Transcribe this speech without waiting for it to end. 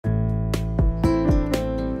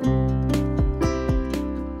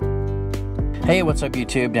Hey, what's up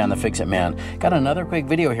YouTube? Dan the Fix-It Man. Got another quick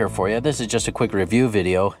video here for you. This is just a quick review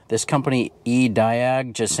video. This company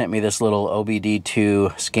EDIAG just sent me this little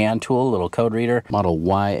OBDII Scan Tool, little code reader, model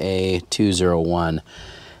YA201.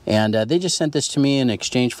 And they just sent this to me in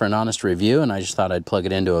exchange for an honest review, and I just thought I'd plug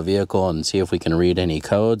it into a vehicle and see if we can read any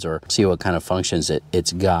codes or see what kind of functions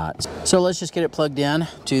it's got. So let's just get it plugged in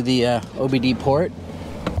to the OBD port.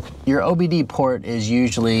 Your OBD port is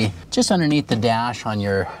usually just underneath the dash on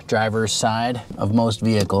your driver's side of most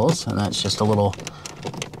vehicles, and that's just a little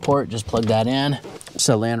port. Just plug that in. It's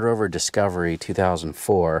a Land Rover Discovery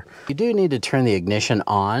 2004. You do need to turn the ignition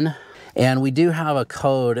on, and we do have a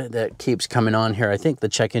code that keeps coming on here. I think the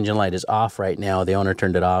check engine light is off right now. The owner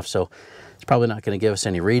turned it off, so it's probably not going to give us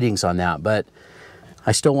any readings on that, but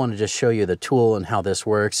I still want to just show you the tool and how this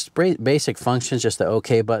works. Basic functions, just the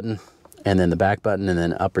OK button, and then the back button, and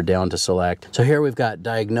then up or down to select. So here we've got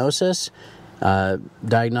diagnosis,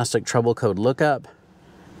 diagnostic trouble code lookup,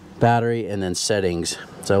 battery, and then settings.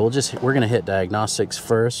 So we're gonna hit diagnostics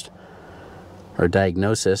first, or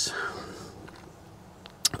diagnosis,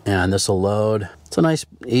 and this will load. It's a nice,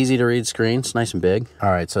 easy to read screen. It's nice and big.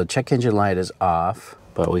 All right, so check engine light is off,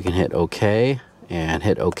 but we can hit OK and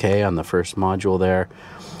hit OK on the first module there.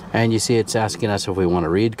 And you see it's asking us if we want to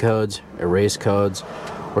read codes, erase codes,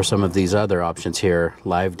 or some of these other options here: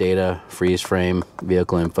 live data, freeze frame,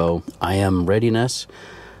 vehicle info, IM readiness,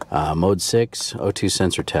 mode 6, O2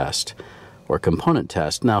 sensor test, or component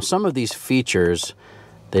test. Now, some of these features,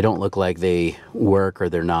 they don't look like they work, or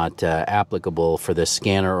they're not applicable for this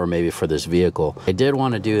scanner or maybe for this vehicle. I did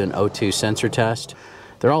want to do an O2 sensor test.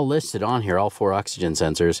 They're all listed on here, all 4 oxygen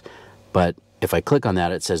sensors, but if I click on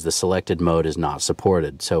that, it says the selected mode is not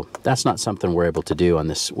supported. So that's not something we're able to do on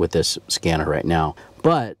this with this scanner right now.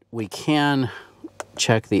 But we can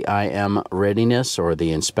check the IM readiness, or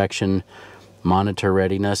the inspection monitor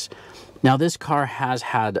readiness. Now, this car has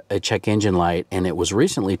had a check engine light, and it was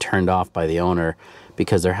recently turned off by the owner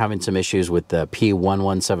because they're having some issues with the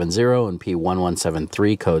P1170 and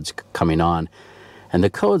P1173 codes coming on. And the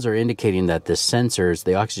codes are indicating that the sensors,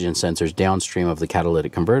 the oxygen sensors downstream of the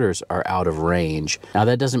catalytic converters, are out of range. Now,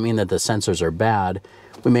 that doesn't mean that the sensors are bad.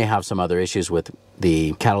 We may have some other issues with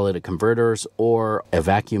the catalytic converters, or a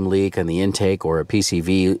vacuum leak in the intake, or a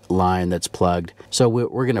PCV line that's plugged. So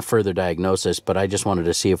we're going to further diagnose this, but I just wanted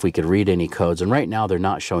to see if we could read any codes. And right now they're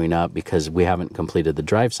not showing up because we haven't completed the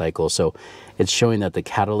drive cycle. So it's showing that the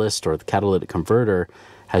catalyst, or the catalytic converter,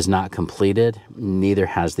 has not completed. Neither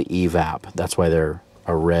has the evap. That's why they're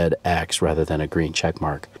a red X rather than a green check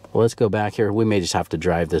mark. Well, let's go back here. We may just have to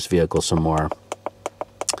drive this vehicle some more.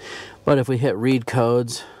 But if we hit read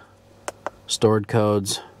codes, stored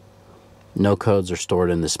codes, no codes are stored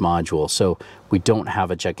in this module. So we don't have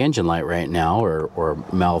a check engine light right now, or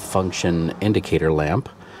malfunction indicator lamp.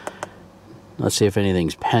 Let's see if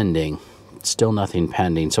anything's pending. Still nothing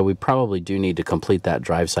pending. So we probably do need to complete that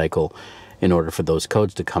drive cycle in order for those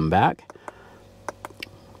codes to come back.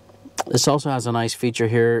 This also has a nice feature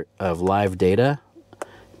here of live data.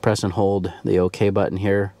 Press and hold the OK button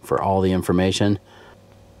here for all the information.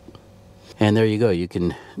 And there you go. You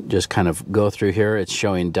can just kind of go through here. It's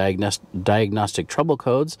showing diagnostic trouble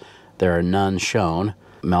codes. There are none shown.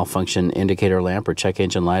 Malfunction indicator lamp or check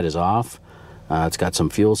engine light is off. It's got some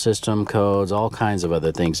fuel system codes, all kinds of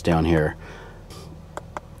other things down here.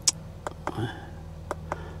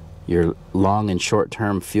 Your long and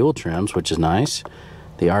short-term fuel trims, which is nice.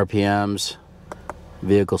 The RPMs,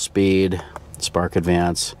 vehicle speed, spark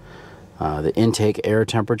advance, the intake air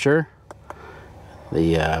temperature,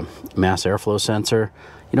 the mass airflow sensor.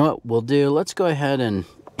 You know what we'll do? Let's go ahead and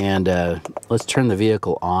let's turn the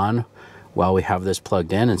vehicle on while we have this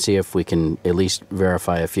plugged in, and see if we can at least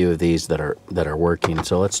verify a few of these that are working.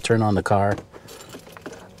 So let's turn on the car.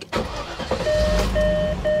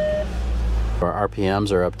 Our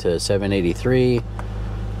RPMs are up to 783.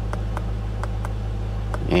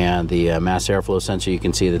 And the mass airflow sensor, you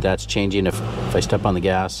can see that that's changing. If I step on the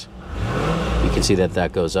gas, you can see that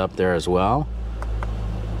that goes up there as well.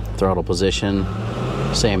 Throttle position,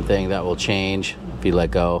 same thing, that will change if you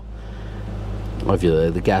let go. Or if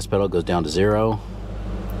the gas pedal goes down to 0.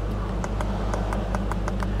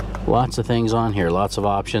 Lots of things on here, lots of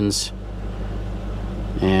options.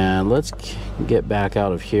 And let's get back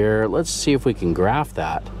out of here. Let's see if we can graph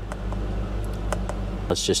that.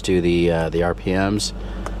 Let's just do the RPMs.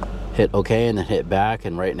 Hit OK and then hit back,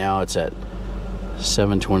 and right now it's at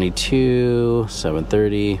 722,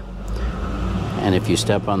 730. And if you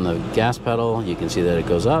step on the gas pedal, you can see that it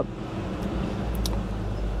goes up.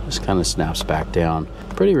 Just kind of snaps back down.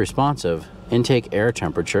 Pretty responsive. Intake air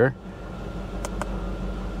temperature.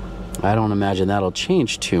 I don't imagine that'll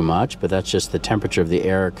change too much, but that's just the temperature of the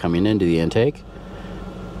air coming into the intake.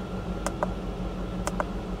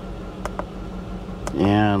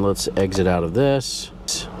 And let's exit out of this.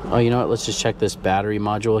 Oh, you know what? Let's just check this battery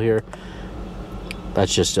module here.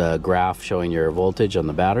 That's just a graph showing your voltage on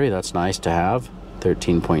the battery. That's nice to have.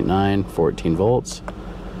 13.9, 14 volts.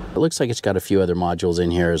 It looks like it's got a few other modules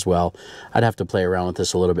in here as well. I'd have to play around with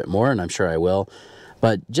this a little bit more, and I'm sure I will.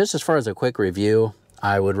 But just as far as a quick review,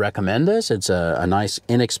 I would recommend this. It's a nice,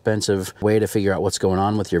 inexpensive way to figure out what's going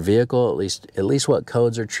on with your vehicle, at least what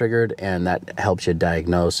codes are triggered, and that helps you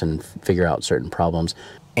diagnose and figure out certain problems.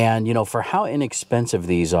 And, you know, for how inexpensive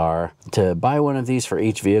these are, to buy one of these for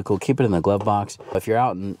each vehicle, keep it in the glove box. If you're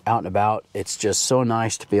out and about, it's just so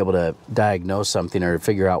nice to be able to diagnose something or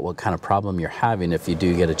figure out what kind of problem you're having if you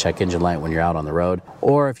do get a check engine light when you're out on the road.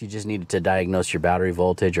 Or if you just needed to diagnose your battery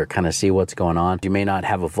voltage or kind of see what's going on. You may not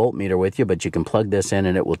have a voltmeter with you, but you can plug this in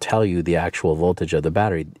and it will tell you the actual voltage of the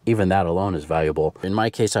battery. Even that alone is valuable. In my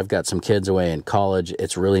case, I've got some kids away in college.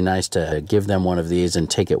 It's really nice to give them one of these and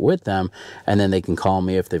take it with them, and then they can call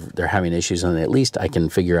me if they're having issues, and at least I can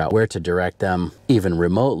figure out where to direct them, even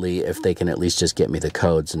remotely, if they can at least just get me the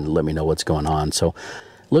codes and let me know what's going on. So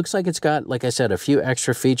looks like it's got, like I said, a few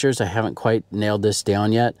extra features. I haven't quite nailed this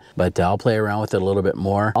down yet, but I'll play around with it a little bit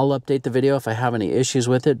more. I'll update the video if I have any issues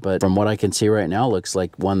with it, but from what I can see right now, looks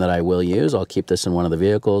like one that I will use. I'll keep this in one of the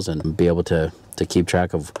vehicles and be able to keep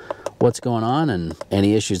track of what's going on and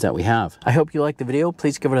any issues that we have. I hope you liked the video.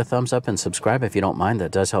 Please give it a thumbs up and subscribe if you don't mind. That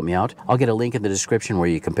does help me out. I'll get a link in the description where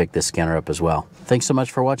you can pick this scanner up as well. Thanks so much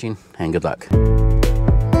for watching, and good luck.